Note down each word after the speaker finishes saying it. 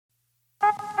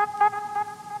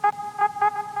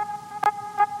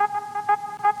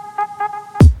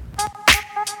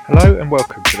Hello and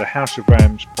welcome to the House of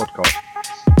Rams podcast.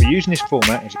 We're using this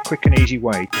format as a quick and easy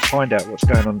way to find out what's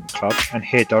going on at the club and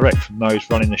hear direct from those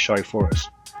running the show for us.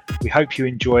 We hope you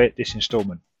enjoy this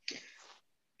instalment.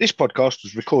 This podcast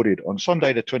was recorded on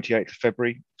Sunday, the 28th of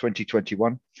February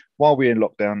 2021, while we're in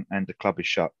lockdown and the club is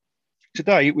shut.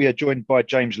 Today, we are joined by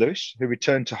James Lewis, who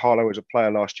returned to Harlow as a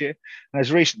player last year and has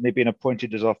recently been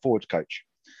appointed as our forwards coach.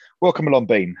 Welcome along,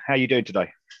 Bean. How are you doing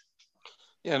today?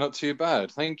 Yeah, not too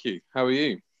bad. Thank you. How are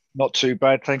you? Not too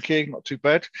bad, thank you. Not too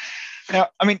bad. Now,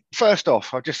 first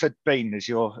off, I just said Bean as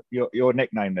your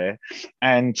nickname there.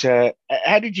 And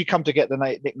how did you come to get the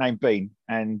nickname Bean?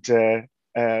 And is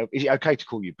it okay to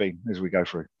call you Bean as we go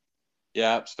through?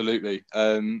 Yeah, absolutely.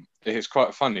 It's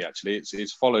quite funny, actually.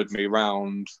 It's followed me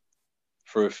around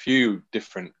for a few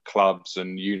different clubs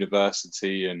and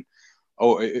university, and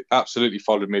it absolutely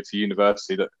followed me to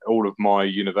university. That all of my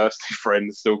university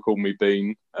friends still call me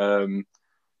Bean.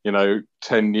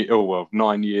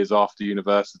 9 years after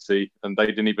university, and they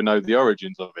didn't even know the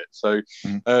origins of it. So, I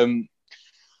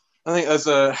think as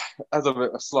I've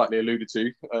slightly alluded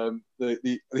to,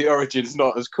 the origin is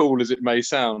not as cool as it may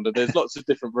sound. And there's lots of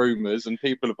different rumours, and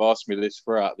people have asked me this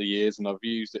throughout the years, and I've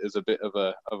used it as a bit of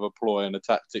a ploy and a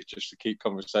tactic just to keep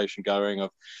conversation going.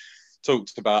 I've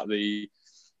talked about the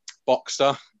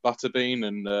boxer Butterbean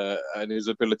and his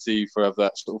ability for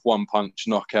that sort of one punch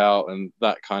knockout and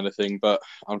that kind of thing, but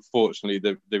unfortunately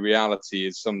the reality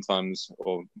is sometimes,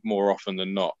 or more often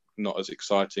than not as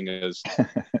exciting as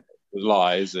the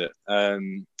lie, is it?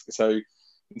 So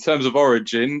in terms of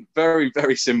origin, very,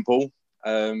 very simple.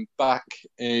 Back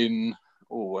in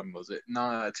when was it?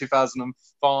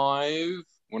 2005,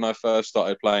 when I first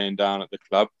started playing down at the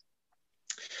club.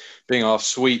 Being our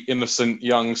sweet, innocent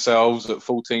young selves at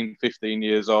 14, 15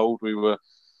 years old, we were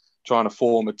trying to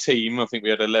form a team. I think we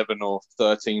had 11 or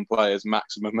 13 players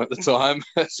maximum at the time.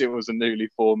 It was a newly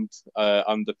formed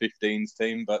under 15s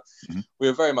team, but we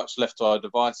were very much left to our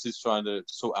devices trying to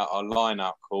sort out our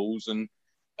line-out calls. And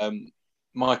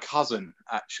my cousin,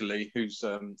 actually, who's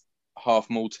half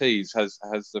Maltese, has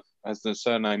the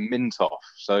surname Mintoff.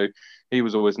 So he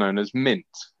was always known as Mint.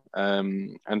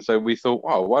 And so we thought,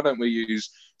 why don't we use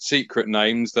secret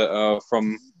names that are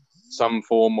from some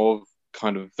form of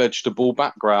kind of vegetable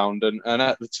background? And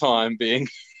at the time, being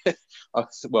I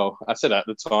said at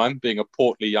the time, being a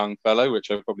portly young fellow,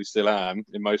 which I probably still am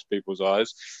in most people's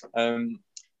eyes,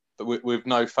 but with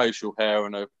no facial hair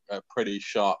and a pretty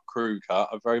sharp crew cut,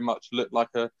 I very much looked like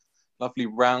a lovely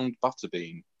round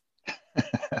butterbean.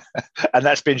 And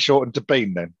that's been shortened to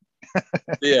Bean then.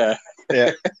 Yeah.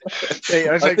 I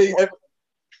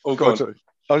was going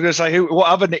to say, what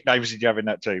other nicknames did you have in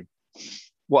that team?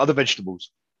 What other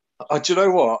vegetables? Do you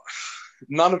know what?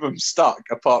 None of them stuck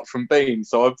apart from Bean,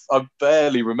 so I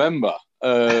barely remember.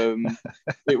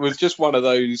 It was just one of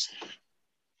those,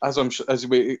 as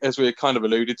we kind of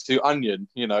alluded to, onion.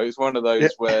 It's one of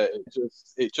those where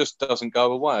it just doesn't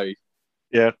go away.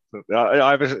 Yeah,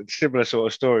 I have a similar sort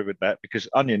of story with that, because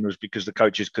onion was because the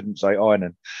coaches couldn't say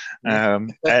iron,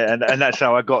 and that's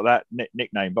how I got that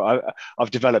nickname. But I've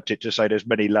developed it to say there's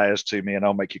many layers to me, and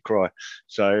I'll make you cry.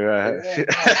 So,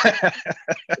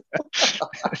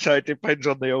 so it depends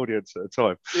on the audience at the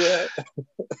time. Yeah.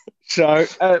 So,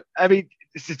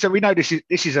 so we know this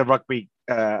is a rugby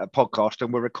podcast,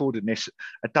 and we're recording this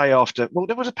a day after. Well,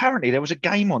 there was a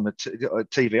game on the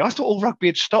TV. I thought all rugby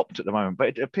had stopped at the moment, but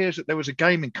it appears that there was a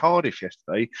game in Cardiff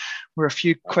yesterday where a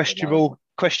few questionable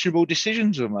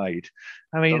decisions were made.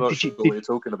 I'm not sure what you're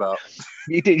talking about.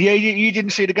 You did, yeah. You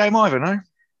didn't see the game either, no?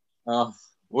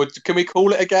 Can we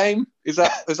call it a game? Is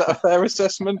that a fair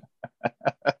assessment?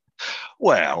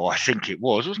 Well, I think it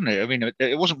was, wasn't it?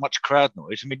 It wasn't much crowd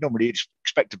noise. Normally you'd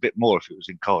expect a bit more if it was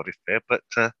in Cardiff there, but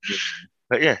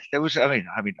yeah, there was. A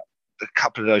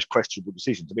couple of those questionable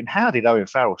decisions. How did Owen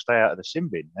Farrell stay out of the sin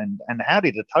bin, and how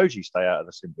did Itoje stay out of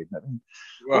the sin bin?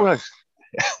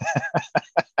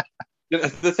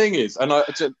 The thing is, and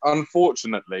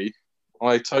unfortunately,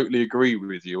 I totally agree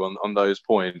with you on those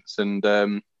points, and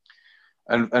I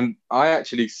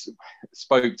actually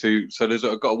spoke to,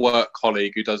 I've got a work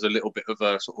colleague who does a little bit of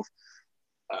a sort of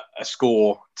a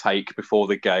score take before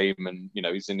the game, and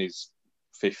he's in his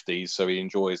 50s, so he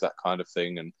enjoys that kind of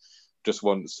thing and just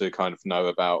wants to kind of know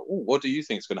about what do you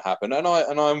think is going to happen. And I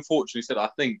unfortunately said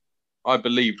I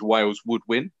believed Wales would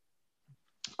win.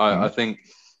 I think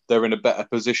they're in a better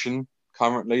position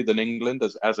currently than England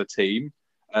as a team,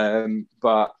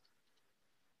 but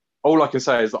all I can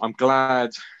say is that I'm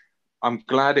glad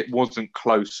it wasn't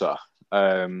closer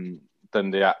than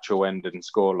the actual ending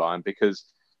scoreline, because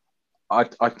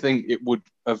I think it would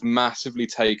have massively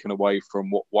taken away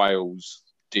from what Wales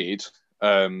did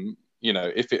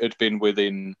if it had been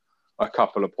within a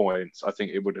couple of points, I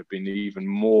think it would have been even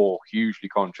more hugely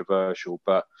controversial.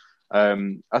 But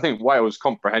I think Wales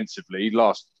comprehensively,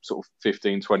 last sort of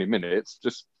 15, 20 minutes,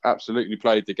 just absolutely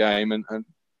played the game and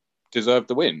deserved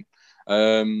the win.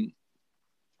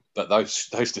 But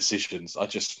those decisions, I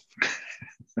just,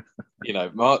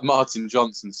 Martin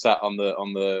Johnson sat on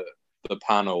the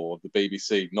panel or the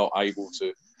BBC, not able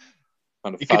to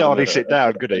kind of. He could hardly sit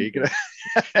down, could he? He could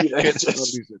hardly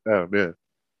sit down. Yeah.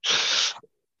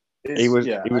 He was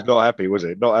not happy, was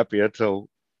he? Not happy at all.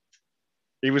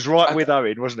 He was right with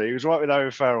Owen, wasn't he? He was right with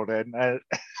Owen Farrell then.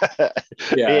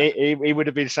 He would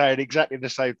have been saying exactly the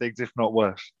same things, if not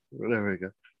worse. Well, there we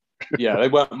go. Yeah, they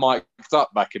weren't mic'd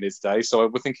up back in his day, so I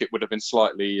would think it would have been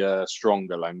slightly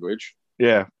stronger language.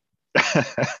 Yeah.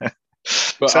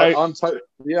 But so, I'm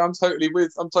totally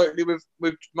with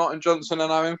Martin Johnson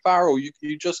and Owen Farrell.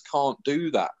 You just can't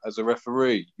do that as a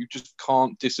referee. You just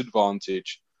can't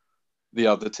disadvantage the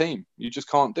other team. You just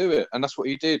can't do it, and that's what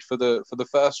he did for the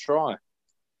first try.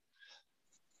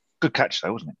 Good catch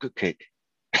though, wasn't it? Good kick.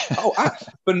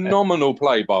 Phenomenal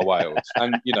play by Wales,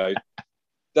 and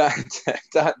Dan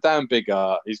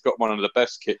Biggar, he's got one of the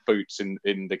best kick boots in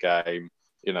the game.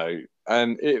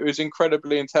 And it was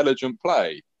incredibly intelligent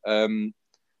play. And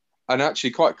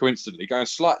actually, quite coincidentally, going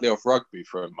slightly off rugby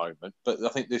for a moment, but I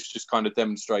think this just kind of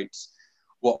demonstrates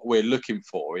what we're looking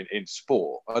for in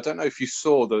sport. I don't know if you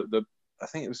saw I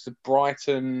think it was the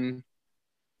Brighton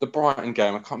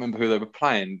game. I can't remember who they were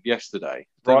playing yesterday.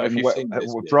 Brighton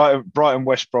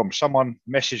West Brom. Someone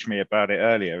messaged me about it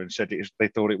earlier and said they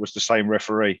thought it was the same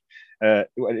referee.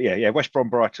 West Brom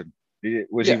Brighton.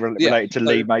 Was he related to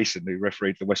Lee Mason, who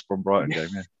refereed the West Brom Brighton game?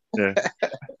 Yeah.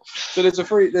 So there's a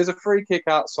free kick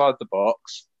outside the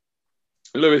box.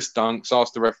 Lewis Dunks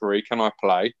asked the referee, "Can I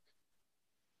play?"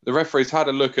 The referee's had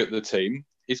a look at the team.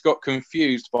 He's got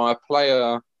confused by a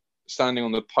player standing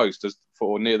on the post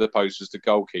near the post as the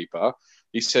goalkeeper.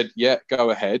 He said, "Yeah,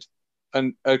 go ahead,"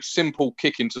 and a simple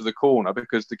kick into the corner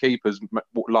because the keeper's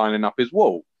lining up his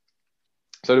wall.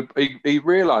 So he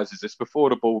realises this before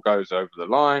the ball goes over the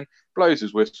line, blows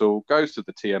his whistle, goes to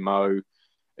the TMO.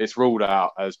 It's ruled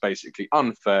out as basically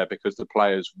unfair because the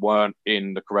players weren't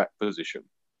in the correct position.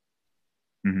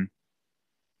 Mm-hmm.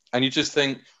 And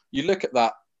you look at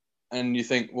that and you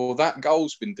think, well, that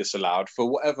goal's been disallowed for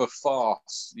whatever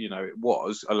farce, it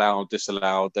was, allowed,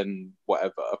 disallowed, then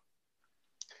whatever.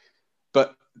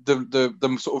 But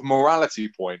the sort of morality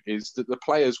point is that the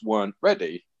players weren't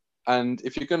ready. And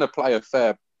if you're going to play a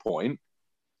fair point,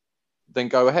 then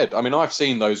go ahead. I mean, I've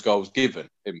seen those goals given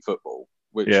in football,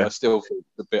 which I still feel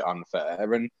a bit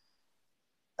unfair. And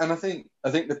I think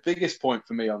the biggest point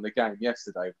for me on the game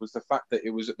yesterday was the fact that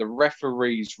it was at the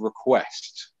referee's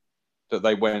request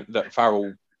that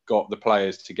Farrell got the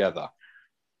players together,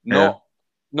 not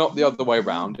the other way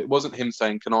around. It wasn't him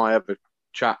saying, "Can I have a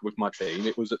chat with my team?"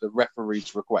 It was at the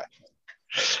referee's request.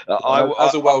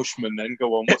 As a Welshman, then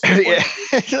go on. What's the point?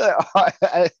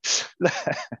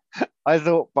 I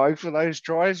thought both of those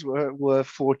tries were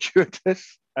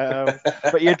fortuitous,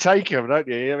 but you take them, don't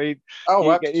you? I mean,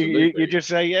 absolutely. You just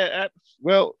say,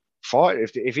 well, fine.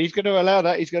 If he's going to allow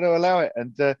that, he's going to allow it.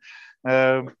 And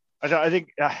I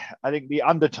think the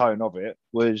undertone of it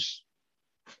was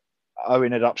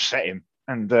Owen had upset him,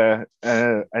 and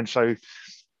so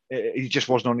he just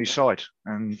wasn't on his side,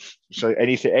 and so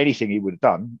anything he would have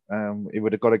done, he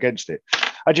would have got against it.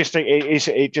 I just think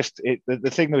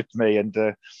the thing with me, and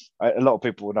a lot of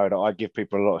people will know that I give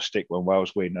people a lot of stick when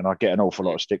Wales win, and I get an awful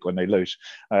lot of stick when they lose,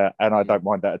 and I don't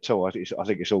mind that at all. I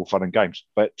think it's all fun and games.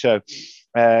 But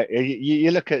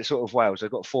you look at sort of Wales;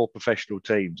 they've got 4 professional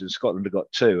teams, and Scotland have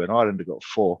got 2, and Ireland have got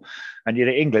 4, and yet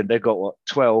England they've got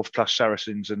 12 plus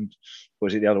Saracens and.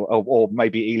 Was it the other, or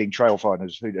maybe Ealing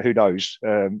Trailfinders? Who knows?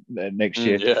 Next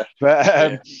year,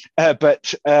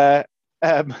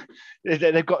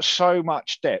 they've got so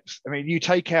much depth. I mean, you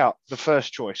take out the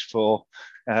first choice for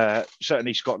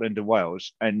certainly Scotland and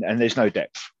Wales, and there's no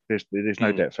depth. There's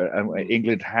no depth. And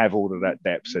England have all of that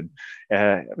depth, and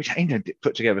England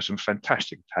put together some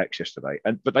fantastic attacks yesterday.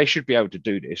 But they should be able to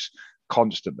do this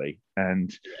constantly,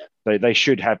 and they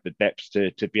should have the depth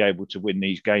to be able to win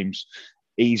these games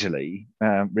easily,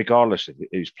 regardless of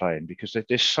who's playing, because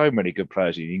there's so many good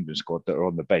players in the England squad that are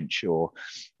on the bench or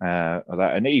that.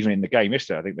 And even in the game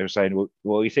yesterday, I think they were saying,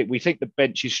 well, we think the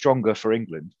bench is stronger for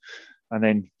England, and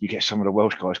then you get some of the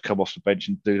Welsh guys come off the bench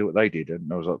and do what they did,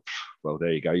 and I was like, well,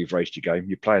 there you go, you've raised your game,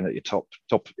 you're playing at your top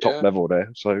level there,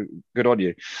 so good on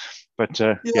you. But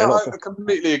I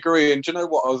completely agree. And do you know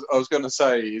what I was going to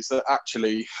say is that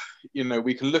actually,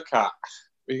 we can look at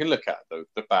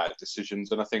the bad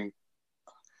decisions, and I think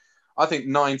I think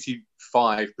 95%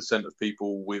 of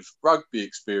people with rugby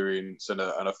experience and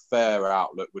a fair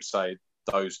outlook would say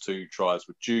those 2 tries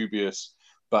were dubious.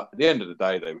 But at the end of the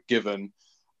day, they were given.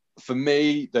 For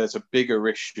me, there's a bigger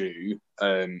issue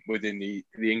within the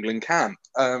England camp.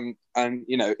 And,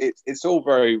 it's all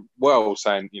very well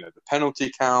saying, the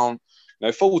penalty count,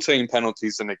 14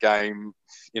 penalties in a game,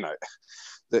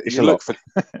 it's a lot.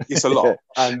 It's a lot.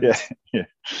 Yeah.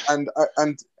 And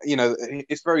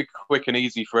it's very quick and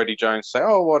easy for Eddie Jones to say,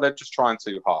 oh, well, they're just trying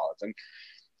too hard. And,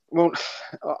 well,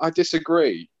 I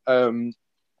disagree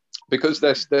because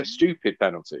they're stupid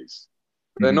penalties.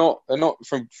 They're not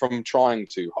from trying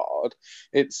too hard.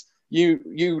 It's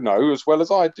you know as well as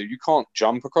I do. You can't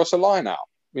jump across a line out,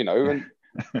 and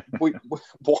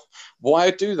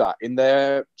why do that in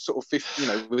their sort of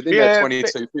 50, within their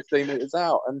 22, 15 meters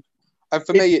out? And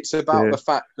for me, it's about the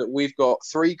fact that we've got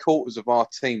 3/4 of our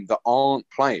team that aren't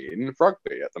playing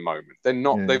rugby at the moment. They're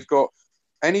not. Yeah. They've got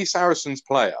any Saracens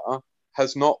player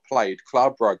has not played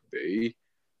club rugby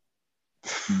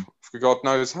for God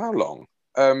knows how long.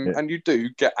 And you do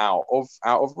get out of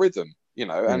rhythm,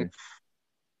 and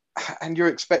you're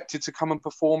expected to come and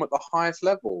perform at the highest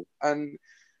level. And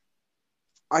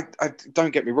I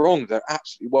don't get me wrong, they're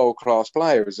absolutely world-class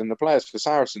players, and the players for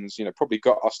Saracens, probably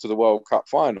got us to the World Cup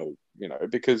final,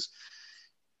 because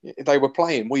they were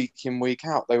playing week in, week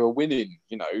out. They were winning,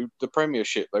 the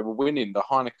Premiership. They were winning the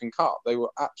Heineken Cup. They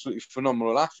were absolutely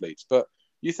phenomenal athletes. But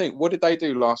you think, what did they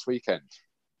do last weekend?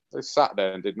 They sat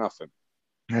there and did nothing.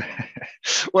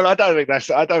 Well, I don't think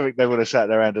they would have sat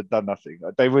there and done nothing.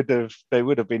 They would have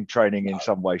been training in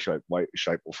some way, shape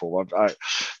or form.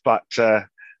 But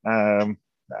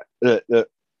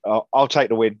I'll take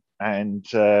the win, and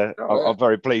I'm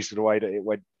very pleased with the way that it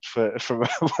went from a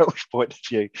Welsh point of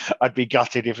view. I'd be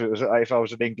gutted if I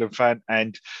was an England fan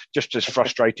and just as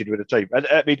frustrated with the team. And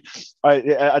I mean,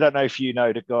 I don't know if you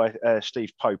know the guy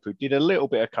Steve Pope, who did a little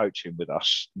bit of coaching with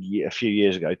us a few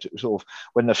years ago, sort of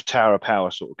when the Tower of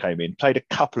Power sort of came in. Played a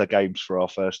couple of games for our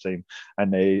first team,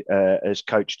 and he has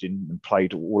coached in and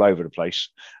played all over the place.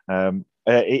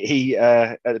 He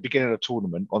at the beginning of the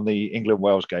tournament on the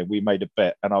England-Wales game, we made a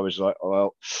bet, and I was like,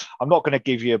 well, I'm not going to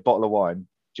give you a bottle of wine,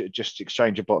 just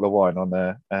exchange a bottle of wine on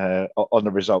the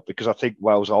result, because I think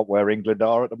Wales aren't where England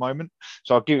are at the moment.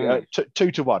 So I'll give you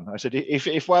 2-1. I said,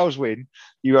 if Wales win,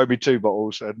 you owe me 2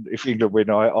 bottles, and if England win,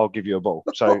 I'll give you a bottle.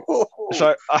 So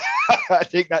I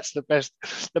think that's the best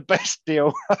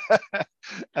deal.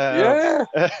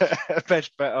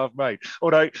 Best bet I've made.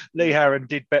 Although Lee Harron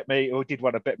did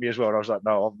want to bet me as well, and I was like,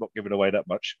 no, I'm not giving away that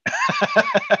much.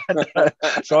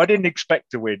 So I didn't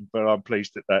expect to win, but I'm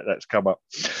pleased that's come up.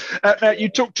 Now you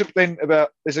talked then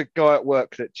about, there's a guy at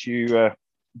work that you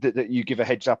that you give a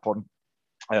heads up on,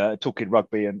 talking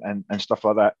rugby and stuff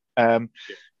like that.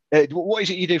 What is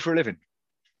it you do for a living?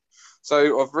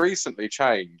 So I've recently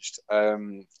changed.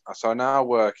 So I now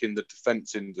work in the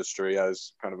defence industry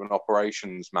as kind of an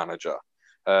operations manager,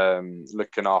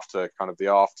 looking after kind of the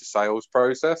after sales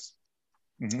process.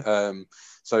 Mm-hmm.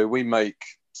 So we make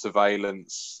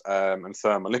surveillance and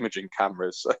thermal imaging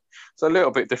cameras. So a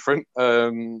little bit different.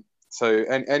 So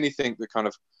anything that kind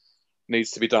of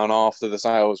needs to be done after the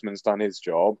salesman's done his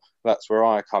job, that's where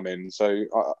I come in. So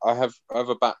I have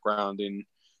a background in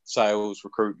sales,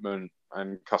 recruitment,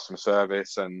 and customer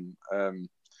service, and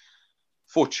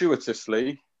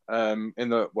unfortuitously to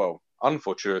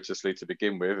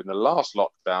begin with, in the last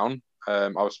lockdown, I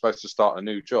was supposed to start a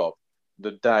new job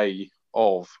the day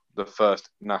of the first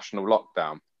national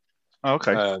lockdown. Oh,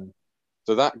 okay.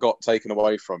 So that got taken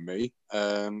away from me.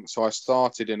 So I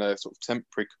started in a sort of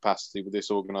temporary capacity with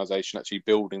this organisation, actually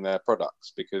building their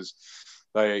products, because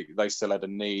they still had a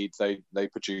need. They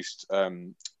produced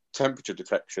temperature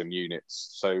detection units.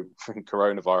 So for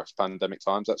coronavirus pandemic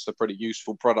times, that's a pretty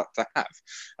useful product to have.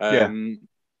 And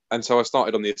so I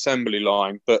started on the assembly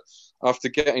line, but after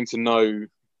getting to know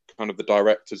kind of the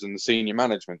directors and the senior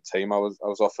management team, I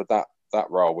was offered that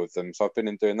role with them. So I've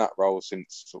been doing that role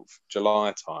since sort of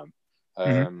July time,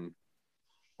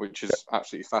 which is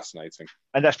absolutely fascinating.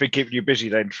 And that's been keeping you busy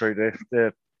then through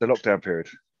the lockdown period.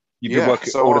 You've been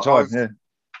working all the time.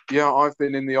 I've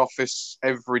been in the office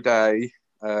every day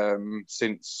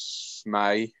since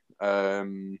May,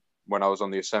 when I was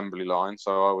on the assembly line.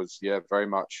 So I was very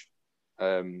much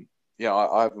I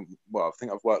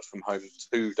think I've worked from home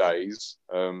 2 days.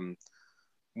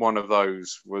 One of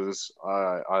those was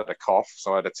I had a cough,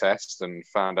 so I had a test and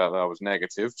found out that I was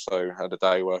negative, so I had a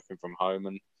day working from home.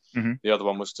 And the other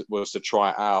one was to try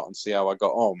it out and see how I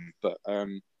got on. But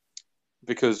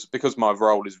because my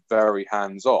role is very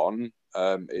hands-on,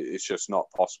 it's just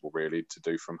not possible really to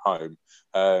do from home.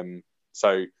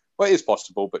 So well, it is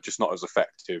possible, but just not as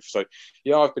effective. So,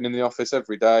 yeah, I've been in the office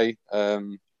every day,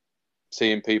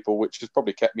 seeing people, which has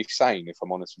probably kept me sane, if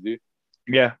I'm honest with you.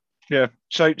 Yeah, yeah.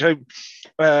 So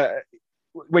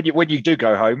when you do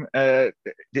go home,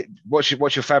 what's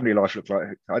your family life look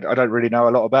like? I don't really know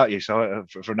a lot about you, so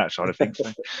from that side of things.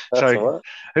 So, That's all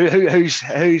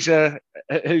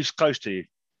right. Who's close to you?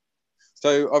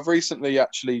 So I've recently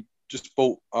actually just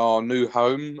bought our new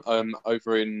home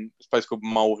over in a place called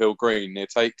Mole Hill Green near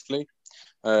Takeley.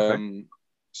 Okay.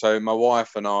 So my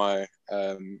wife and I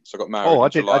got married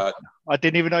in July. I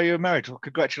didn't even know you were married. Well,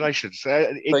 congratulations!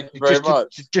 Thank you very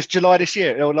much. Just July this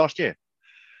year or last year?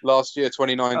 Last year,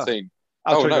 2019.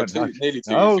 Oh, No, nearly 2 years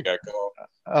ago.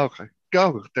 Okay.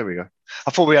 Go. There we go.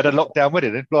 I thought we had a lockdown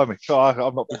wedding then. Blimey. So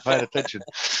I'm not paying attention.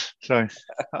 So,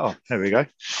 there we go.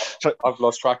 So I've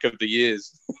lost track of the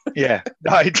years. Yeah,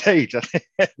 no, indeed.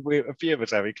 A few of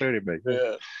us have, including me.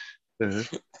 Yeah.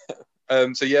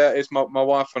 Uh-huh. So yeah, it's my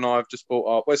wife and I have just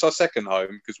bought it's our second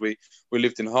home because we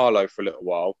lived in Harlow for a little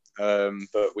while.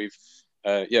 But we've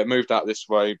moved out this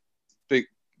way,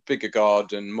 bigger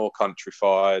garden, more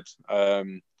countrified.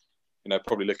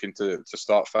 Probably looking to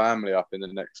start family up in the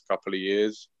next couple of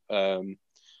years.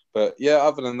 But yeah,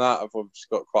 other than that, I've obviously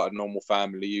got quite a normal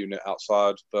family unit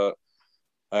outside. But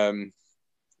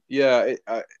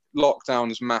lockdown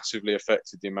has massively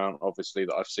affected the amount, obviously,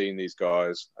 that I've seen these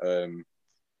guys.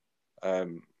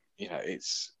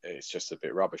 It's just a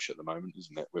bit rubbish at the moment,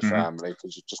 isn't it, with family,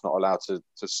 because you're just not allowed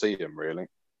to see them, really.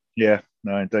 Yeah,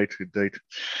 no, indeed.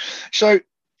 So,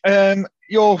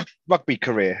 your rugby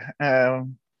career,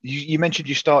 you mentioned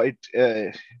you started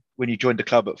when you joined the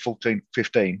club at 14,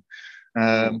 15.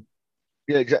 Yeah,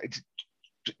 exactly.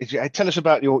 Tell us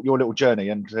about your little journey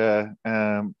and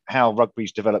how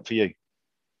rugby's developed for you.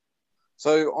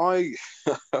 So I,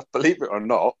 believe it or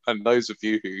not, and those of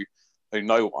you who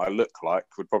know what I look like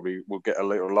will get a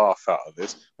little laugh out of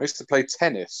this. I used to play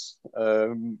tennis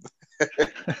on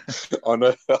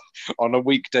a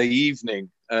weekday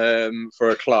evening for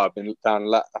a club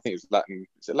down I think it's Latin.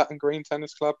 Is it Latin Green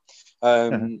Tennis Club?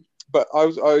 But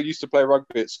I used to play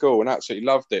rugby at school and absolutely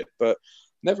loved it, but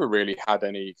never really had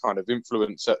any kind of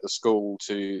influence at the school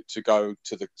to go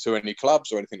to any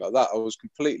clubs or anything like that. I was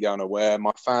completely unaware.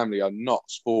 My family are not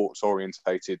sports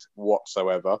orientated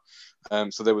whatsoever.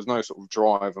 So there was no sort of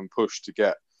drive and push to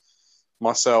get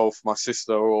myself, my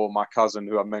sister, or my cousin,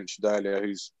 who I mentioned earlier,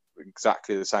 who's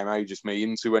exactly the same age as me,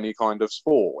 into any kind of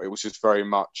sport. It was just very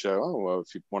much,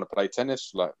 if you want to play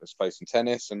tennis, let's play some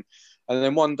tennis. And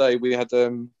then one day we had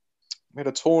a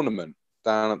tournament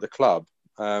down at the club.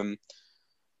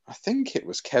 I think it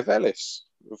was Kev Ellis,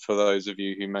 for those of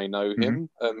you who may know him,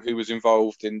 who was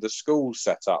involved in the school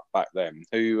setup back then,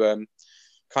 who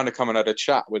kind of come and had a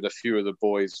chat with a few of the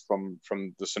boys from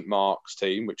the St Mark's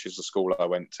team, which is the school I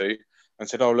went to, and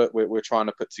said, "Oh, look, we're trying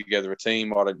to put together a team.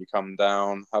 Why don't you come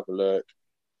down, have a look?"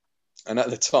 And at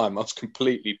the time, I was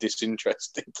completely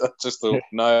disinterested. I just thought,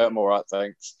 no, I'm all right,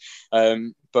 thanks.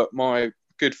 But my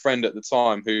good friend at the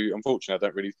time, who unfortunately I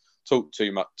don't really talk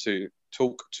too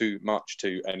much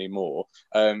to anymore,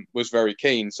 was very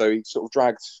keen. So he sort of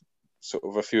dragged sort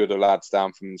of a few of the lads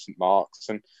down from St Mark's,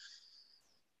 and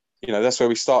that's where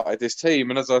we started this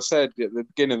team. And as I said at the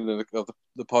beginning of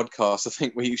the podcast, I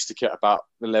think we used to get about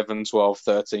 11, 12,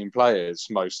 13 players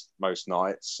most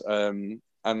nights. And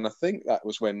I think that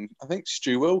was when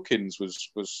Stu Wilkins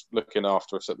was looking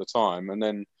after us at the time, and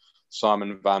then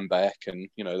Simon Van Beck, and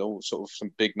all sort of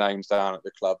some big names down at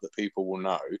the club that people will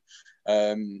know.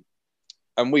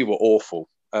 And we were awful.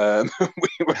 We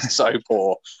were so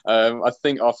poor. I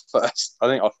think our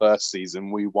first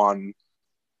season we won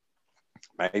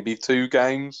maybe 2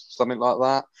 games, something like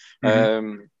that.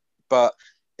 But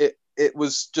it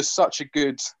was just such a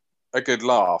good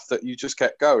laugh that you just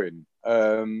kept going.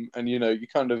 And you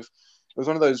kind of, it was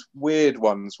one of those weird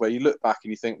ones where you look back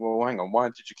and you think, well, hang on, why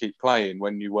did you keep playing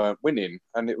when you weren't winning?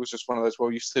 And it was just one of those,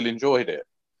 well, you still enjoyed it.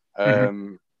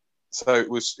 So it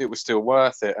was still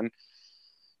worth it. And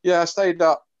yeah, I stayed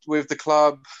up with the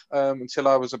club until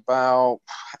I was about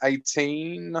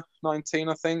 18, 19,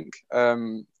 I think.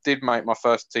 Did make my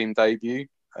first team debut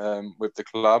with the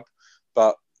club,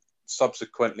 but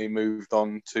subsequently moved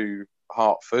on to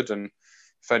Hertford. And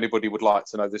if anybody would like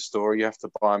to know this story, you have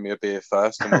to buy me a beer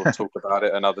first and we'll talk about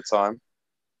it another time.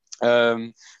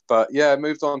 But yeah,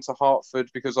 moved on to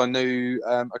Hertford because I knew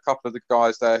a couple of the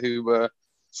guys there who were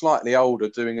slightly older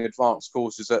doing advanced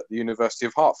courses at the University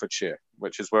of Hertfordshire,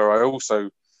 which is where I also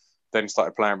then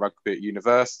started playing rugby at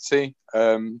university.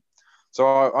 So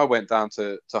I went down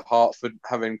to Hertford,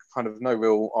 having kind of no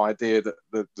real idea that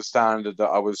the standard that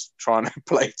I was trying to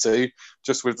play to,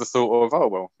 just with the thought of, oh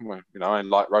well, I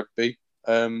like rugby,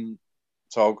 so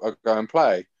I'll go and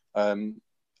play. And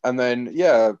then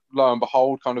lo and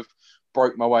behold, kind of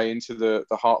broke my way into the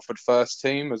Hertford first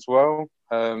team as well.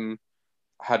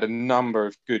 Had a number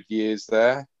of good years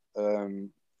there.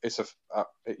 It's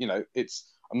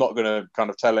I'm not going to kind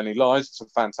of tell any lies. It's a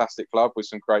fantastic club with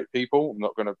some great people. I'm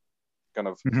not going to kind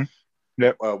of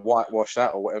whitewash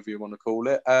that or whatever you want to call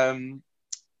it. And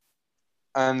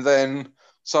then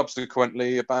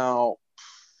subsequently, about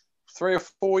 3 or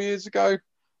 4 years ago,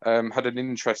 had an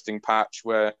interesting patch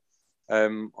where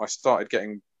I started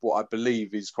getting what I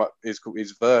believe is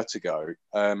vertigo,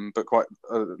 but quite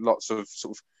lots of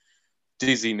sort of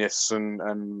dizziness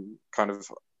and kind of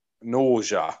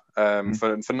nausea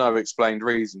for no explained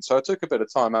reason. So I took a bit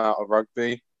of time out of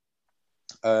rugby.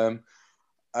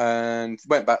 And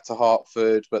went back to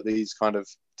Hertford, but these kind of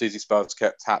dizzy spells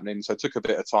kept happening. So I took a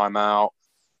bit of time out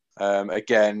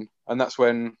again. And that's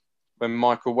when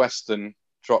Michael Weston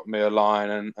dropped me a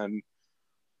line and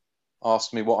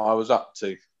asked me what I was up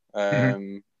to.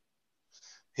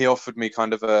 He offered me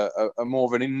kind of a more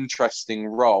of an interesting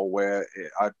role where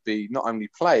I'd be not only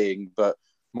playing, but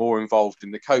more involved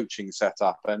in the coaching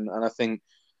setup. And I think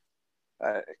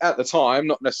at the time,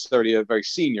 not necessarily a very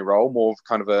senior role, more of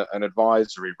kind of an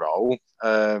advisory role,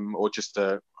 or just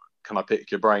can I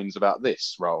pick your brains about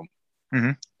this role?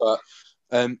 But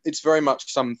it's very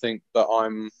much something that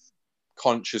I'm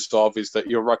conscious of, is that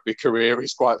your rugby career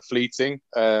is quite fleeting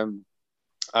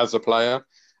as a player.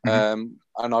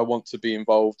 And I want to be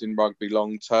involved in rugby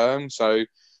long term. So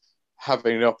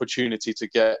having the opportunity to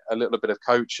get a little bit of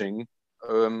coaching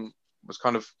was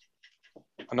kind of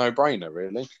a no-brainer,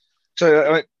 really.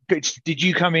 So did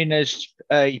you come in as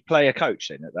a player coach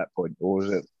then at that point, or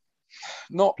was it?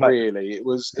 Not really. It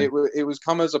was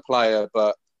come as a player,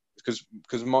 but because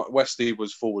Westy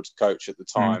was forwards coach at the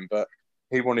time, but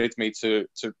he wanted me to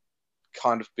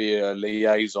kind of be a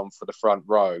liaison for the front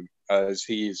row, as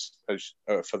he is,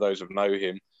 for those who know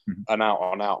him, an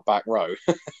out back row.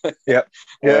 Yeah.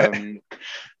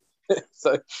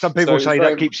 So some people say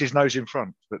that keeps his nose in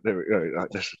front, but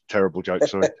that's a terrible joke.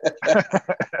 Sorry.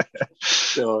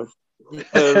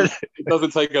 It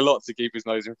doesn't take a lot to keep his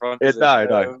nose in front.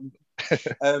 No.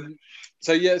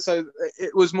 So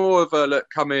it was more of a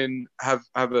come in, have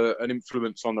an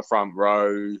influence on the front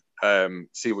row,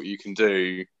 see what you can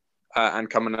do, and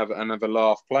come and have a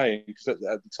laugh playing. Because at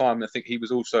the time, I think he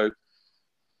was also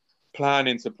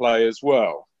planning to play as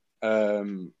well.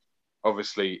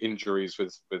 Obviously, injuries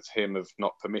with him have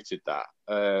not permitted that.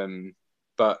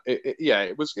 But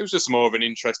it was just more of an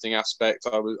interesting aspect.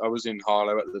 I was in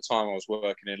Harlow at the time. I was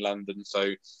working in London,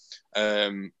 so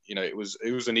it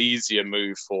was an easier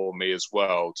move for me as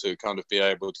well to kind of be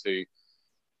able to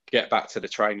get back to the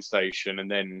train station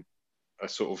and then a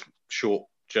sort of short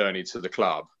journey to the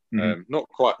club. Not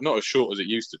as short as it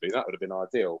used to be. That would have been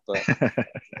ideal, but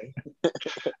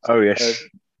oh yes.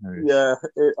 I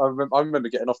remember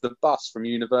getting off the bus from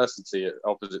university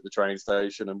opposite the train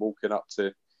station and walking up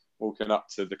to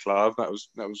the club. That was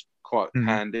quite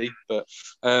handy. But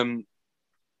so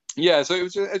it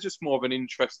was just more of an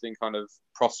interesting kind of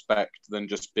prospect than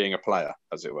just being a player,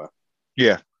 as it were.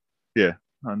 Yeah.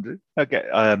 Okay.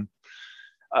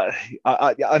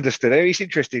 I understood. It's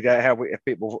interesting how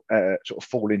people sort of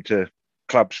fall into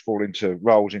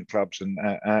roles in clubs and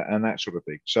that sort of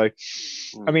thing. So,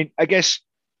 I mean, I guess.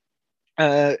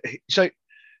 So,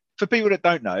 for people that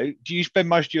don't know, do you spend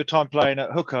most of your time playing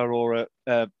at hooker or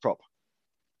at prop?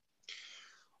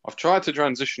 I've tried to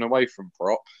transition away from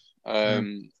prop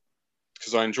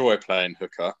because I enjoy playing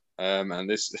hooker. And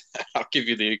this, I'll give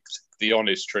you the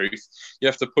honest truth. You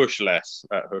have to push less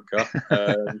at hooker,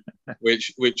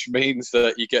 which means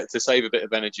that you get to save a bit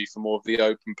of energy for more of the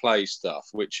open play stuff,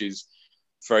 which is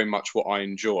very much what I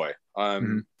enjoy.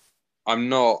 I'm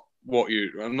not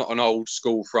an old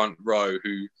school front row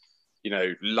who,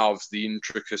 loves the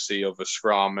intricacy of a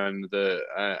scrum and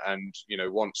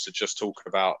wants to just talk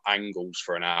about angles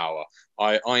for an hour.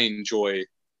 I enjoy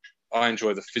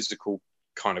the physical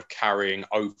kind of carrying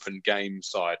open game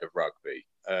side of rugby.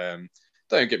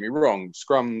 Don't get me wrong,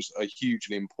 scrums are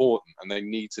hugely important and they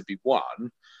need to be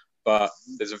won, but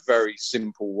there's a very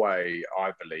simple way,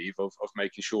 I believe, of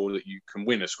making sure that you can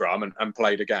win a scrum and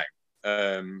play the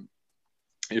game.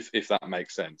 If that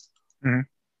makes sense.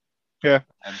 Yeah.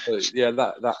 Go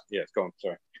on.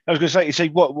 Sorry. I was going to say. So,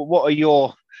 what are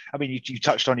your? I mean, you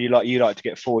touched on you like to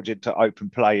get forwards into open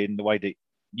play in the way that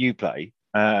you play.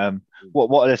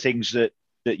 What are the things that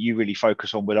you really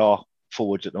focus on with our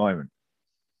forwards at the moment?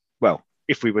 well,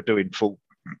 if we were doing full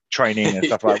training and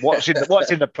stuff like that,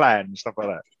 what's in the plan and stuff like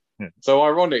that. Yeah. So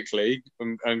ironically,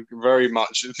 and very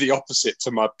much the opposite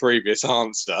to my previous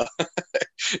answer,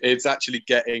 it's actually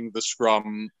getting the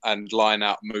scrum and line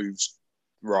out moves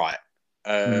right.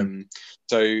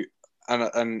 So,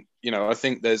 and I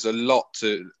think there's a lot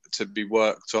to be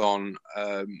worked on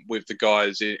with the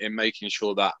guys in making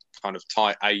sure that kind of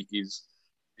tight 8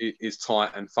 is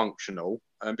tight and functional.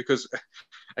 Because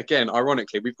again,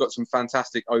 ironically, we've got some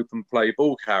fantastic open play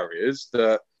ball carriers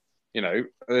that,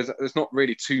 there's not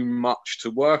really too much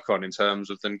to work on in terms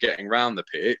of them getting around the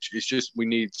pitch. It's just we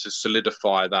need to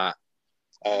solidify that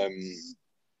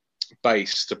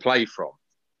base to play from.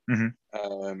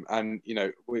 And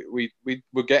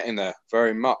we're getting there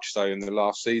very much so in the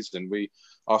last season.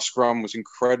 Our scrum was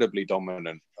incredibly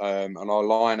dominant, and our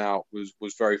line out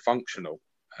was very functional.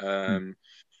 And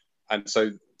so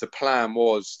the plan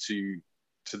was to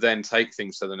then take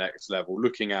things to the next level,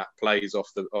 looking at plays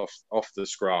off the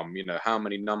scrum. How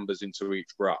many numbers into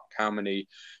each ruck? How many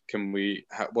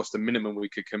what's the minimum we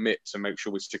could commit to make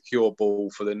sure we secure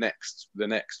ball for the next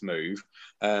move?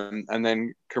 And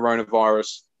then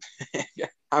coronavirus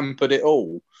hampered it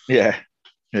all. Yeah,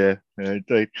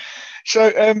 indeed. So,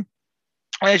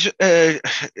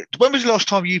 when was the last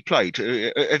time you played?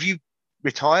 Have you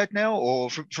retired now,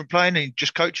 or from playing and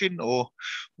just coaching, or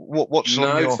what's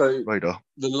on your radar?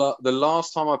 The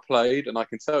last time I played, and I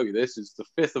can tell you this, is the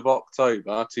 5th of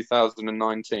October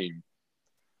 2019.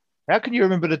 How can you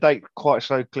remember the date quite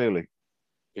so clearly?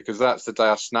 Because that's the day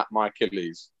I snapped my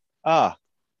Achilles.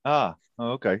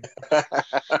 Okay.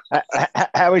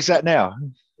 How is that now?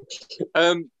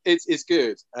 It's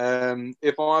good.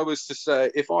 If I was to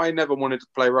say, if I never wanted to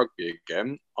play rugby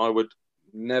again, I wouldn't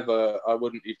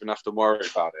even have to worry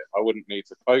about it. I wouldn't need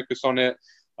to focus on it.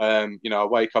 I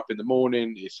wake up in the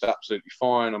morning, it's absolutely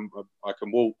fine. I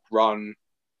can walk, run,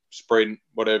 sprint,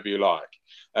 whatever you like.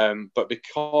 But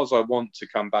because I want to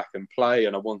come back and play,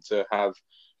 and I want to have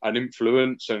an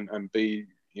influence and be,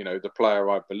 the player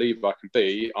I believe I can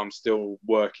be, I'm still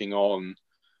working on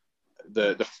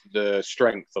the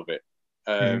strength of it.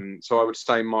 So I would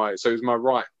say it was my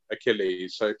right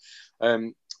Achilles. So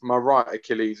my right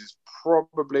Achilles is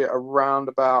probably around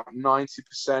about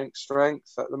 90%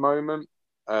 strength at the moment,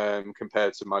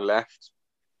 compared to my left.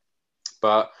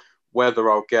 But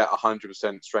whether I'll get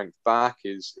 100% strength back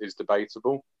is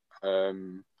debatable.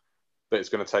 But it's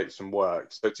going to take some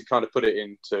work. So to kind of put it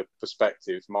into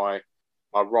perspective, my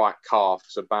right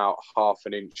calf's about half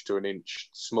an inch to an inch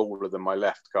smaller than my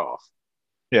left calf.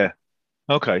 Yeah.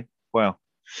 Okay. Wow.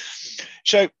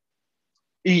 So,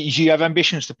 do you have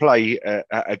ambitions to play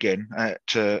again at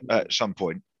some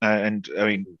point? And I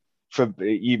mean,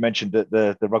 you mentioned that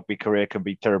the rugby career can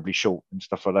be terribly short and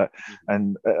stuff like that.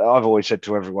 And I've always said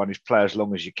to everyone, is play as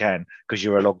long as you can, because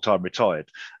you're a long time retired.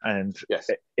 And yes,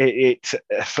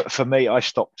 for me, I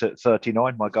stopped at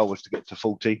 39. My goal was to get to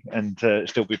 40 and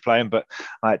still be playing, but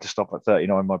I had to stop at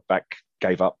 39. My back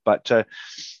gave up. But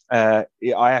I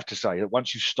have to say that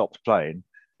once you've stopped playing,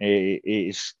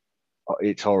 it's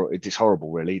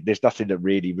horrible, really. There's nothing that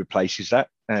really replaces that,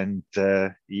 and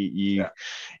you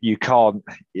can't.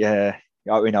 Yeah,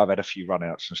 I mean, I've had a few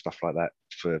runouts and stuff like that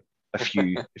for a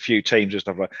few teams and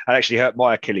stuff like that. I actually hurt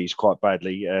my Achilles quite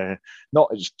badly,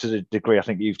 not to the degree I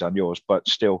think you've done yours, but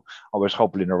still, I was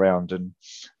hobbling around and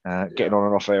getting on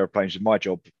and off airplanes. And my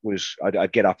job was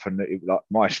I'd get up and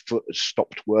my foot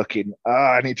stopped working.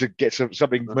 I need to get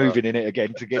something moving in it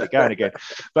again to get it going again.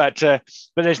 But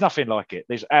there's nothing like it.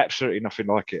 There's absolutely nothing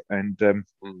like it. And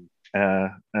I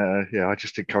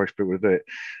just encourage people to do it,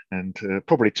 and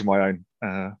probably to my own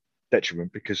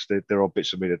detriment, because there are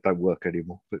bits of me that don't work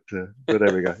anymore. But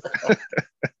there we go.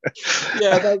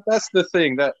 Yeah, that's the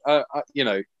thing. That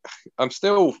I'm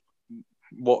still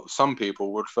what some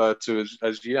people refer to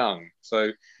as young.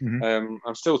 So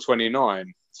I'm still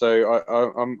 29.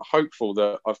 So I'm hopeful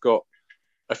that I've got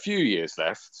a few years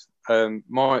left.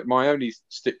 My only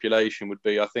stipulation would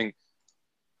be, I think,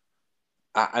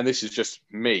 and this is just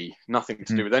me, nothing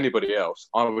to do with anybody else,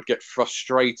 I would get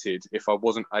frustrated if I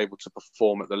wasn't able to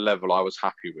perform at the level I was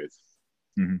happy with.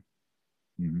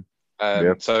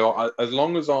 So as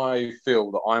long as I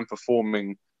feel that I'm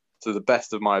performing to the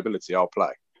best of my ability, I'll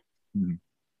play.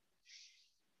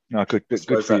 No, good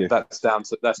for you. That's down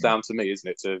to me, isn't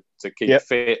it, to keep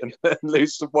fit and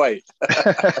lose some weight.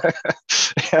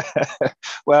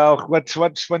 Well, once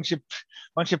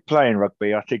you're playing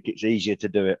rugby, I think it's easier to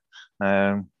do it.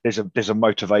 There's a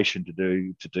motivation to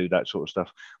do that sort of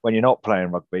stuff. When you're not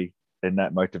playing rugby, then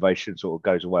that motivation sort of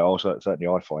goes away. Also, certainly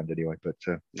I find anyway. But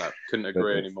no, couldn't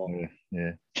agree anymore.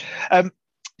 Yeah.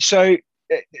 So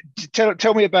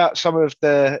tell me about some of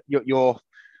your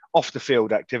off the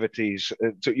field activities,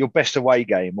 your best away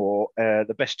game or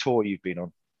the best tour you've been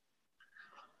on.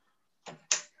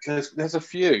 There's a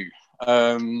few.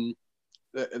 I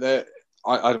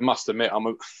must admit,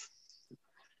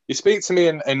 you speak to me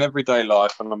in everyday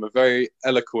life, and I'm a very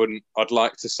eloquent, I'd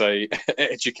like to say,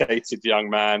 educated young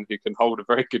man who can hold a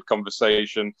very good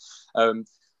conversation.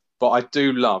 But I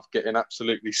do love getting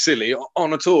absolutely silly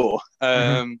on a tour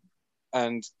and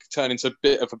turn into a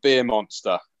bit of a beer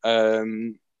monster.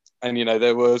 And,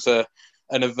 there was an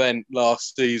event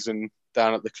last season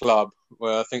down at the club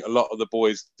where I think a lot of the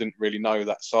boys didn't really know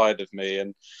that side of me,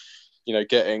 and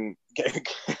getting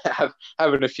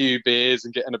having a few beers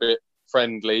and getting a bit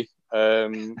friendly,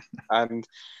 and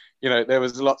there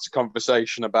was lots of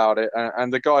conversation about it,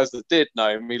 and the guys that did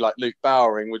know me, like Luke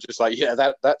Bowering, were just like, yeah,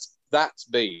 that's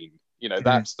Bean,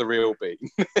 that's the real Bean.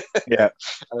 Yeah.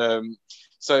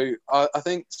 So I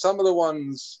think some of the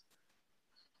ones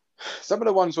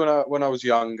when I was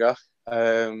younger,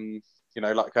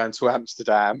 like going to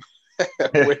Amsterdam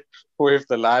with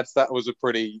the lads, that was a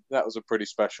pretty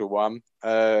special one.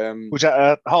 Was that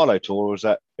a Harlow tour or was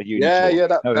that a uni tour? Yeah,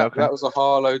 that was a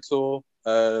Harlow tour.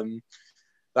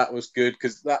 That was good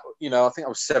because I think I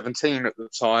was 17 at the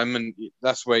time, and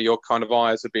that's where your kind of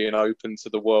eyes are being open to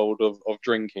the world of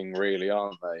drinking, really,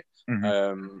 aren't they?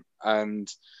 And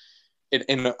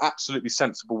in an absolutely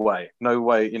sensible way. No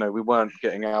way, we weren't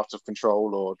getting out of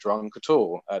control or drunk at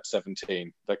all at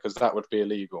 17, because that would be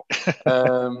illegal.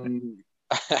 And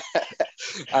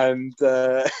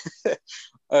I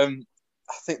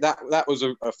think that was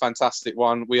a fantastic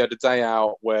one. We had a day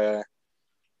out where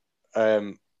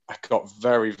I got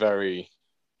very, very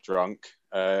drunk,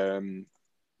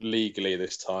 legally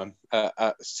this time, at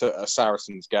a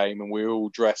Saracens game, and we were all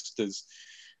dressed as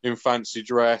in fancy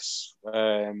dress.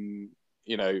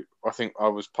 I think I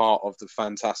was part of the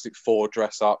Fantastic Four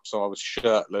dress up, so I was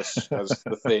shirtless as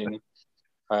the thing.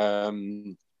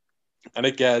 And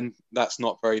again, that's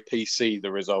not very PC,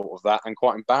 the result of that, and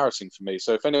quite embarrassing for me.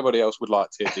 So if anybody else would like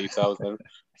to hear details, then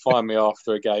find me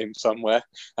after a game somewhere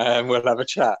and we'll have a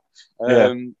chat.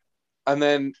 And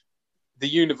then the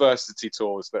university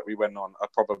tours that we went on are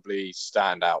probably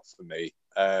stand out for me.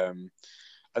 And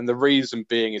the reason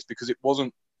being is because it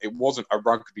wasn't a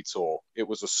rugby tour. It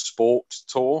was a sport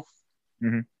tour.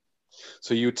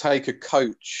 So you would take a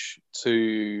coach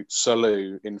to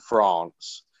Salou in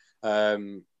France.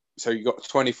 So you got a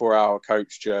 24-hour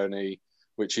coach journey,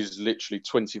 which is literally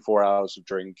 24 hours of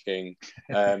drinking.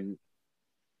 And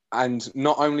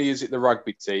not only is it the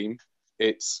rugby team,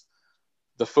 it's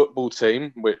the football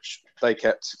team, which they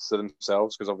kept to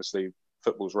themselves because obviously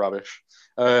football's rubbish.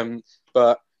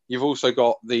 But you've also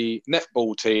got the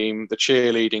netball team, the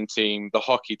cheerleading team, the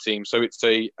hockey team. So it's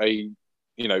a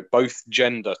both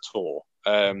gender tour,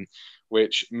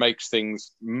 which makes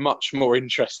things much more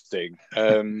interesting.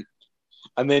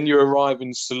 And then you arrive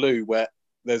in Salou, where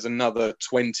there's another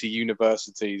 20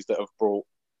 universities that have brought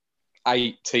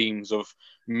 8 teams of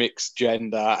mixed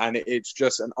gender, and it's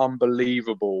just an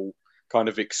unbelievable kind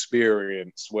of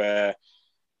experience where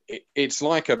it's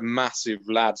like a massive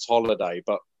lads' holiday,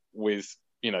 but with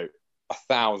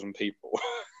 1,000 people.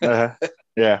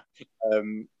 Yeah.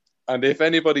 And if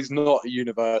anybody's not at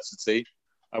university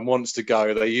and wants to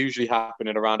go, they usually happen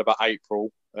in around about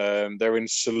April. They're in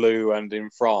Salou and in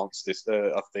France,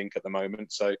 I think, at the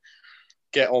moment. So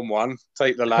get on one,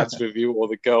 take the lads with you or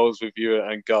the girls with you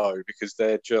and go, because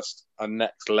they're just a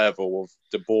next level of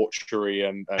debauchery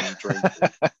and drinking.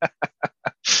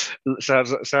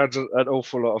 Sounds an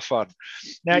awful lot of fun.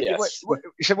 Now, yes.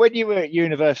 So when you were at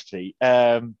university,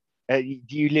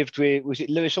 you lived with, was it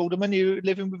Lewis Alderman you were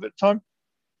living with at the time?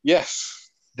 Yes.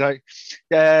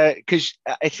 Because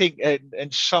I think,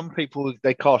 and some people,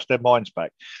 they cast their minds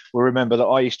back, will remember that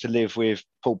I used to live with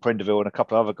Paul Prendeville and a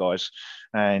couple of other guys,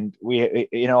 and we,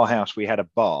 in our house, we had a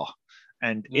bar,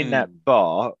 and in that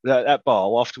bar,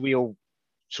 after we all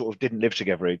sort of didn't live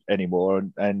together anymore,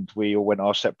 and we all went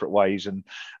our separate ways, and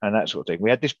that sort of thing,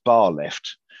 we had this bar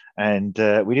left, and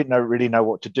we didn't really know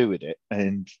what to do with it,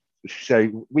 and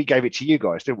so we gave it to you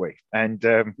guys, didn't we? And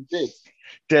we did.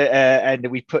 And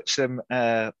we put some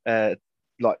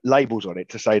like labels on it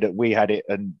to say that we had it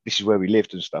and this is where we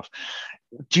lived and stuff.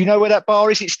 Do you know where that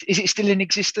bar is? Is it still in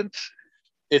existence?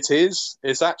 It is.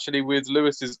 It's actually with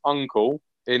Lewis's uncle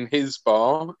in his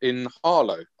bar in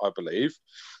Harlow, I believe.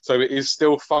 So it is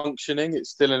still functioning.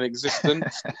 It's still in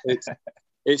existence.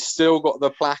 It's still got the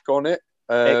plaque on it.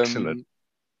 Excellent.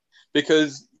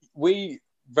 Because we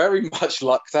very much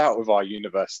lucked out with our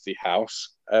university house.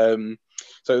 So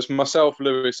it was myself,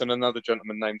 Lewis, and another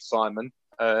gentleman named Simon.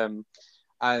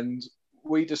 And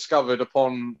we discovered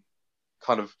upon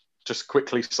kind of just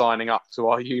quickly signing up to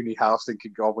our uni house,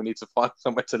 thinking, God, we need to find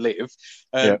somewhere to live,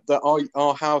 that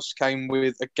our house came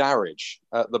with a garage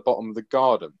at the bottom of the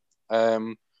garden,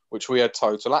 which we had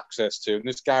total access to. And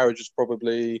this garage is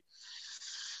probably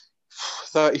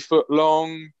 30 foot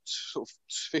long, sort of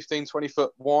 15, 20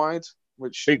 foot wide,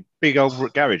 which big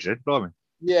old garage, then, blimey.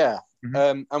 Yeah.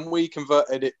 And we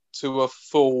converted it to a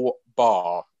full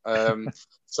bar.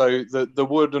 So the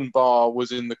wooden bar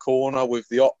was in the corner with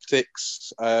the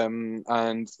optics and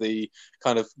the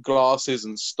kind of glasses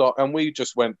and stock, and we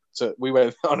went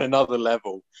on another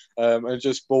level and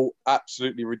just bought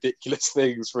absolutely ridiculous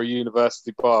things for a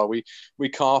university bar. We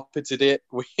carpeted it.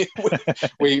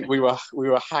 We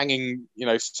were hanging,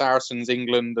 Saracens,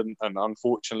 England, and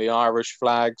unfortunately Irish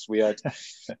flags. We had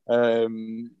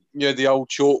the old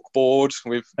chalkboard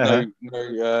with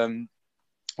no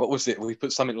what was it? We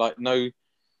put something like no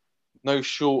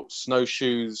shorts, no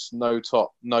shoes, no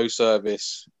top, no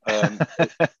service,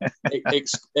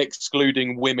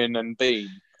 excluding women and bean.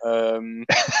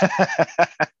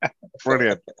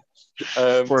 Brilliant.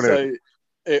 Brilliant.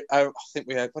 So I think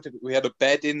we had a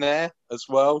bed in there as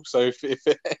well. So if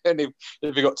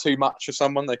we got too much for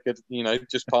someone, they could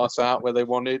just pass out where they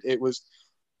wanted. It was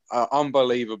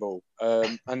unbelievable.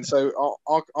 And so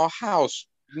our house,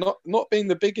 not being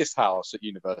the biggest house at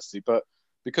university, but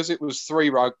because it was 3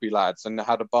 rugby lads and it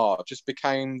had a bar, it just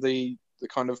became the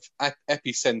kind of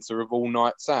epicenter of all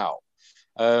nights out.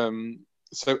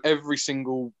 So every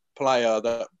single player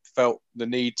that felt the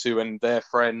need to, and their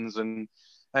friends and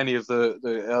any of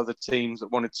the other teams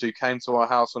that wanted to, came to our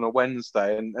house on a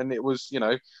Wednesday, and it was,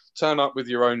 turn up with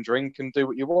your own drink and do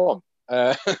what you want.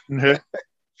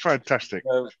 Fantastic.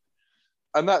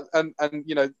 And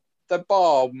the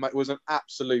bar was an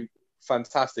absolute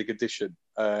fantastic addition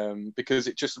because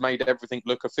it just made everything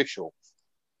look official.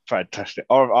 Fantastic.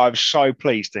 I'm so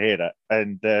pleased to hear that.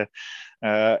 And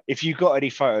if you've got any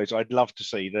photos, I'd love to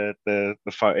see the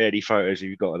any photos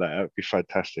you've got of that. That would be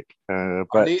fantastic. But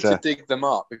I need to dig them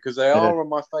up because they are on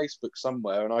my Facebook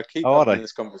somewhere, and I keep having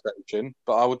this conversation,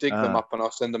 but I will dig them up and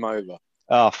I'll send them over.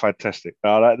 Oh, fantastic.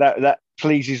 That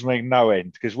pleases me no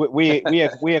end, because we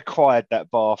acquired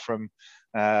that bar from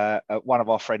one of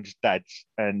our friends' dads,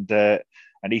 and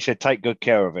he said take good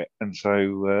care of it, and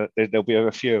so there'll be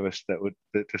a few of us that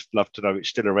just love to know it's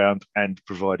still around and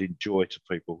providing joy to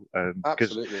people.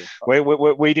 Absolutely.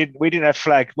 We didn't have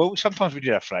flags. Well, sometimes we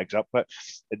did have flags up, but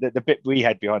the bit we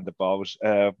had behind the bar was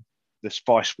the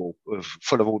spice wall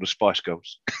full of all the Spice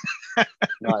Girls.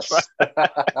 Nice.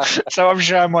 So I'm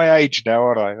showing my age now,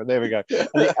 aren't I? There we go.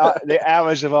 The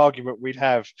hours of argument we'd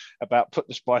have about put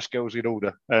the Spice Girls in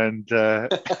order, and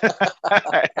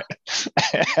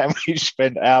and we'd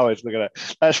spend hours looking at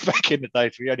it. That's back in the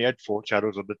days we only had 4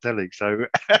 channels on the telly. So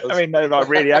I mean, I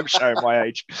really am showing my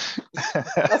age.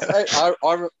 I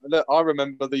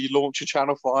remember the launch of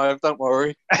Channel 5. Don't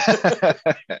worry.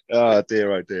 Oh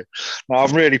dear. No,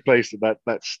 I'm really pleased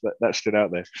that's still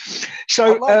out there.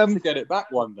 So I'd like to get it back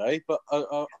one day, but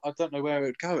I don't know where it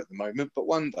would go at the moment. But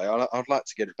one day I'd like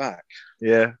to get it back.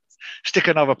 Yeah, stick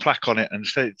another plaque on it, and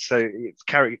so it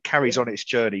carries on its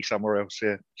journey somewhere else.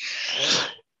 Yeah,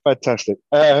 fantastic.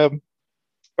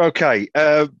 Okay.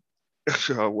 Well,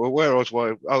 where was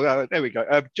I? Oh, there we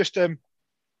go. Just a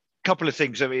couple of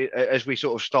things. I mean, as we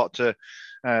sort of start to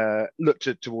look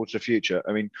towards the future.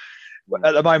 I mean,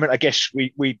 at the moment, I guess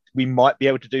we might be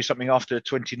able to do something after the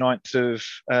 29th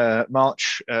of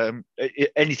March.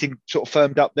 Anything sort of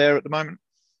firmed up there at the moment?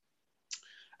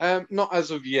 Not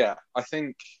as of yet. I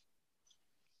think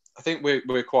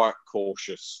we're quite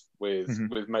cautious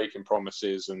with making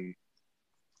promises and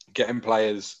getting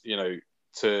players,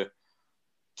 to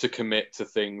commit to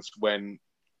things when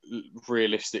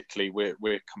realistically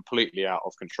we're completely out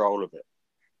of control of it.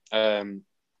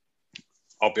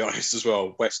 I'll be honest as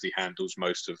well, Westy handles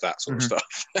most of that sort of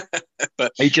stuff.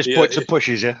 But he just points and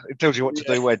pushes you. It tells you what to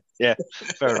do when. Yeah,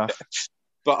 fair enough.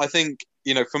 But I think,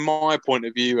 from my point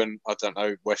of view, and I don't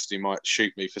know, Westy might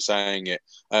shoot me for saying it,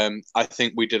 I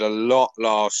think we did a lot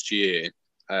last year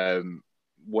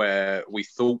where we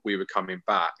thought we were coming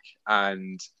back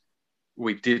and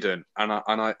we didn't. And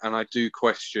I do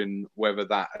question whether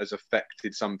that has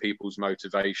affected some people's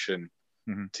motivation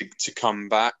to come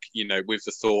back, with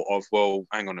the thought of, well,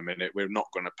 hang on a minute, we're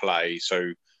not going to play.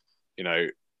 So,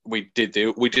 we did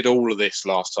all of this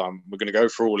last time. We're going to go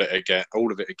through all of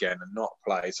it again and not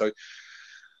play. So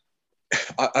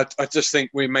I just think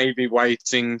we may be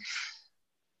waiting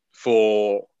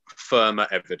for firmer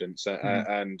evidence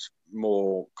and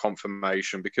more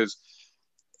confirmation, because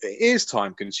it is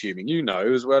time consuming,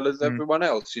 as well as everyone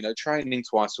else. Training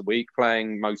twice a week,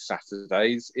 playing most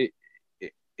Saturdays.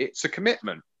 It's a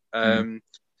commitment, and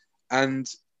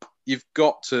you've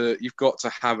got to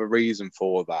have a reason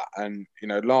for that. And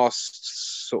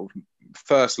last sort of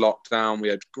first lockdown, we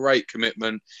had great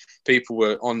commitment. People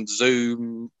were on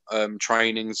Zoom doing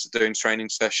training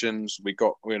sessions. We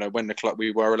got when the club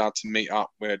we were allowed to meet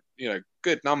up, we had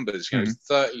good numbers.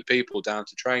 30 people down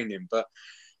to training, but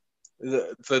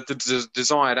the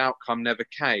desired outcome never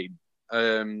came.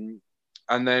 And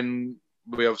then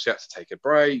we obviously had to take a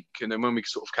break. And then when we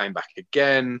sort of came back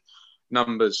again,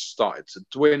 numbers started to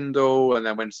dwindle. And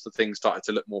then when things started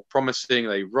to look more promising,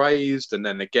 they raised and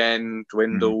then again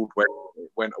dwindled,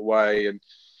 went away. And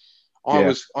I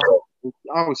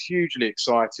was hugely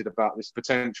excited about this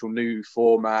potential new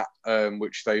format,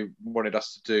 which they wanted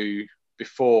us to do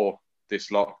before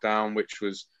this lockdown, which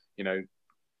was,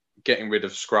 getting rid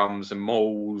of scrums and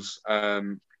mauls,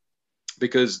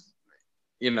 because,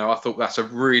 I thought that's a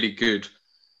really good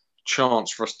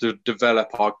chance for us to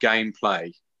develop our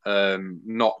gameplay,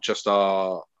 not just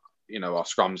our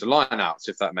scrums and lineouts,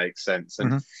 if that makes sense.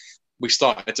 And we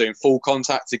started doing full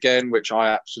contact again, which I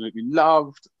absolutely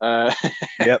loved.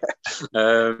 Yep.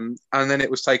 And then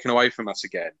it was taken away from us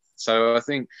again. So I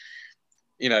think,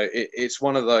 it's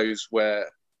one of those where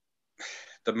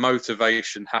the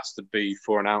motivation has to be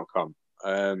for an outcome.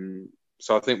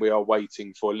 So I think we are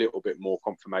waiting for a little bit more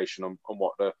confirmation on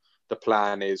what the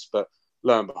plan is. But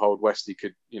lo and behold, Westy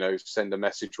could, send a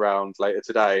message round later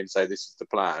today and say this is the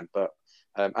plan. But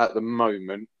at the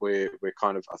moment, we're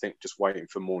kind of, I think, just waiting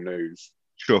for more news.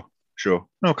 Sure.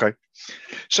 Okay.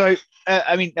 So,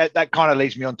 that kind of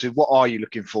leads me on to what are you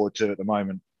looking forward to at the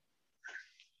moment?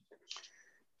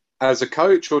 As a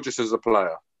coach or just as a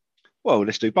player? Well,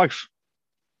 let's do both.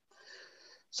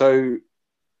 So,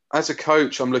 as a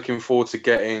coach, I'm looking forward to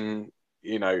getting,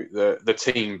 the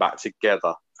team back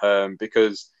together,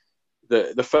 because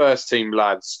the first team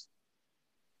lads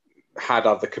had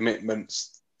other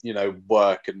commitments,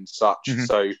 work and such.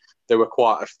 So there were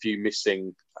quite a few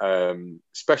missing,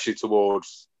 especially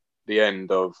towards the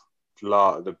end of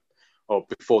or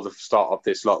before the start of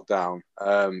this lockdown,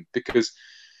 because,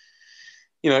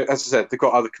 as I said, they've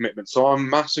got other commitments. So I'm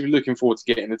massively looking forward to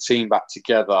getting the team back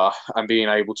together and being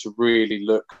able to really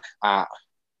look at,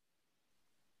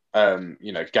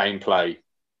 gameplay,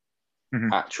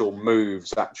 actual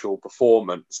moves, actual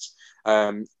performance.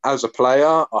 As a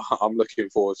player, I'm looking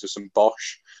forward to some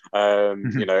Bosch. I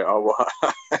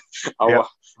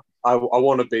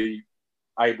want to be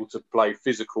able to play a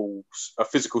physical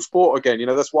sport again.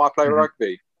 That's why I play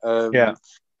rugby.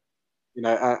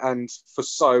 And for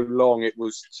so long it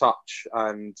was touch,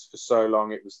 and for so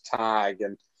long it was tag,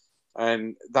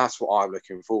 and that's what I'm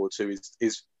looking forward to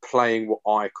is playing what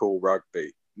I call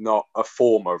rugby, not a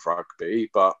form of rugby,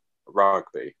 but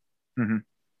rugby.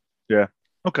 Yeah.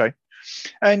 Okay.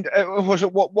 And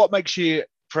what makes you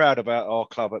proud about our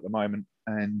club at the moment,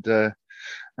 and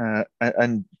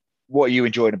what are you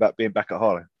enjoying about being back at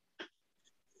Harlow?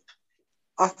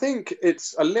 I think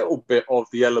it's a little bit of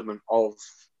the element of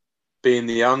being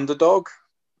the underdog.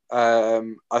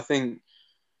 I think,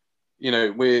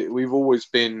 we've always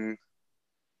been,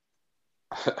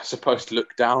 I suppose,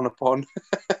 looked down upon.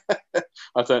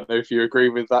 I don't know if you agree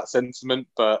with that sentiment,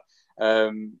 but,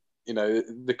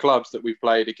 the clubs that we've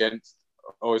played against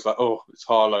are always like, oh, it's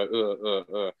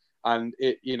Harlow. And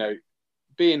it,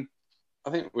 being, I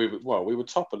think we were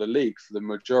top of the league for the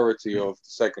majority of the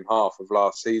second half of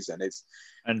last season.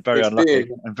 Very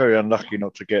unlucky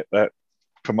not to get that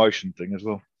promotion thing as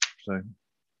well. So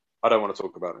I don't want to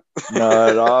talk about it.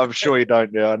 No, I'm sure you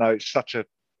don't. Yeah, I know it's such a.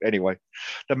 Anyway,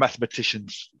 the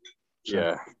mathematicians.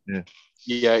 So,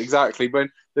 yeah, exactly. But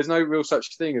there's no real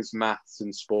such thing as maths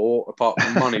in sport apart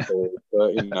from Moneyball.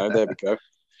 But there we go.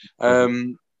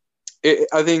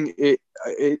 I think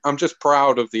I'm just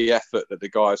proud of the effort that the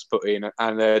guys put in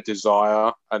and their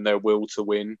desire and their will to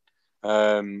win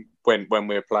when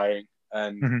we're playing.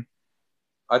 And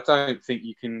I don't think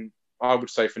you can. I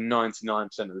would say for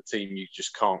 99% of the team, you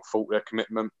just can't fault their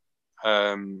commitment.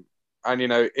 And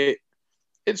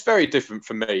it's very different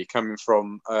for me coming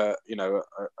from a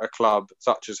club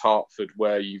such as Hertford,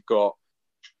 where you've got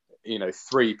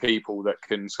 3 people that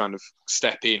can kind of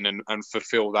step in and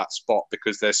fulfill that spot,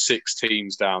 because there's 6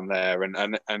 teams down there,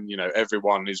 and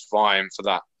everyone is vying for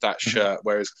that shirt.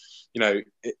 Whereas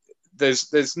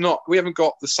there's not, we haven't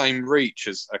got the same reach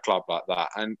as a club like that,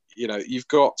 and you've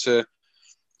got to.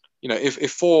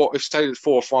 If say 4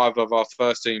 or 5 of our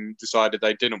first team decided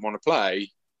they didn't want to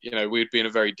play, we'd be in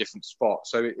a very different spot.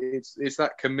 So it's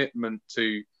that commitment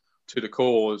to the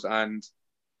cause, and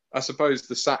I suppose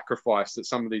the sacrifice that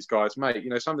some of these guys make.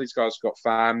 Some of these guys have got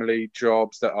family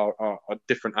jobs that are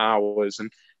different hours,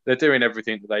 and they're doing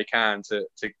everything that they can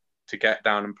to get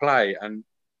down and play. And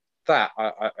that,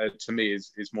 to me,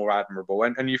 is more admirable.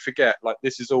 And you forget, like,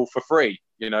 this is all for free.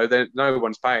 No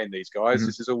one's paying these guys. Mm-hmm.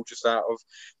 This is all just out of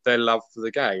their love for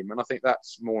the game, and I think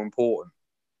that's more important.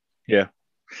 Yeah.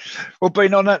 Well,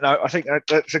 being on that note, I think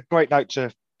that's a great note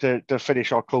to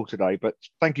finish our call today. But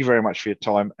thank you very much for your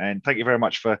time, and thank you very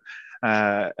much for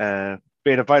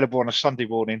being available on a Sunday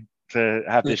morning to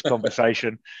have this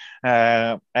conversation.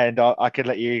 And I can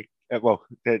let you,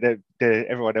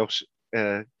 everyone else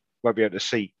won't be able to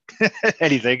see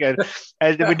anything. And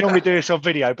we normally do this on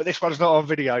video, but this one's not on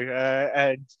video.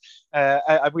 And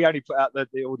we only put out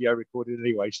the audio recording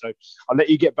anyway. So I'll let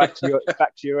you get back to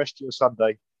your rest of your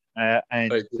Sunday. And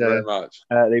thank you very much.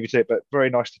 Leave it to it, but very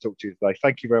nice to talk to you today.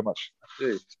 Thank you very much.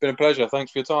 It's been a pleasure.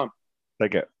 Thanks for your time.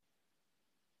 Take care.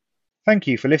 Thank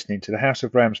you for listening to the House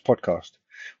of Rams podcast.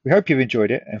 We hope you've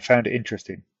enjoyed it and found it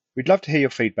interesting. We'd love to hear your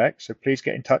feedback, so please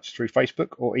get in touch through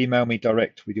Facebook or email me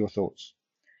direct with your thoughts.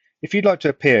 If you'd like to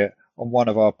appear on one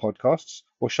of our podcasts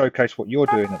or showcase what you're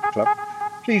doing at the club,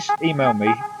 please email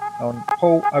me on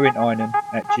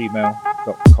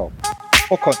pauloweninen@gmail.com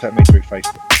or contact me through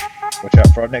Facebook. Watch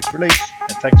out for our next release,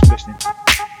 and thanks for listening.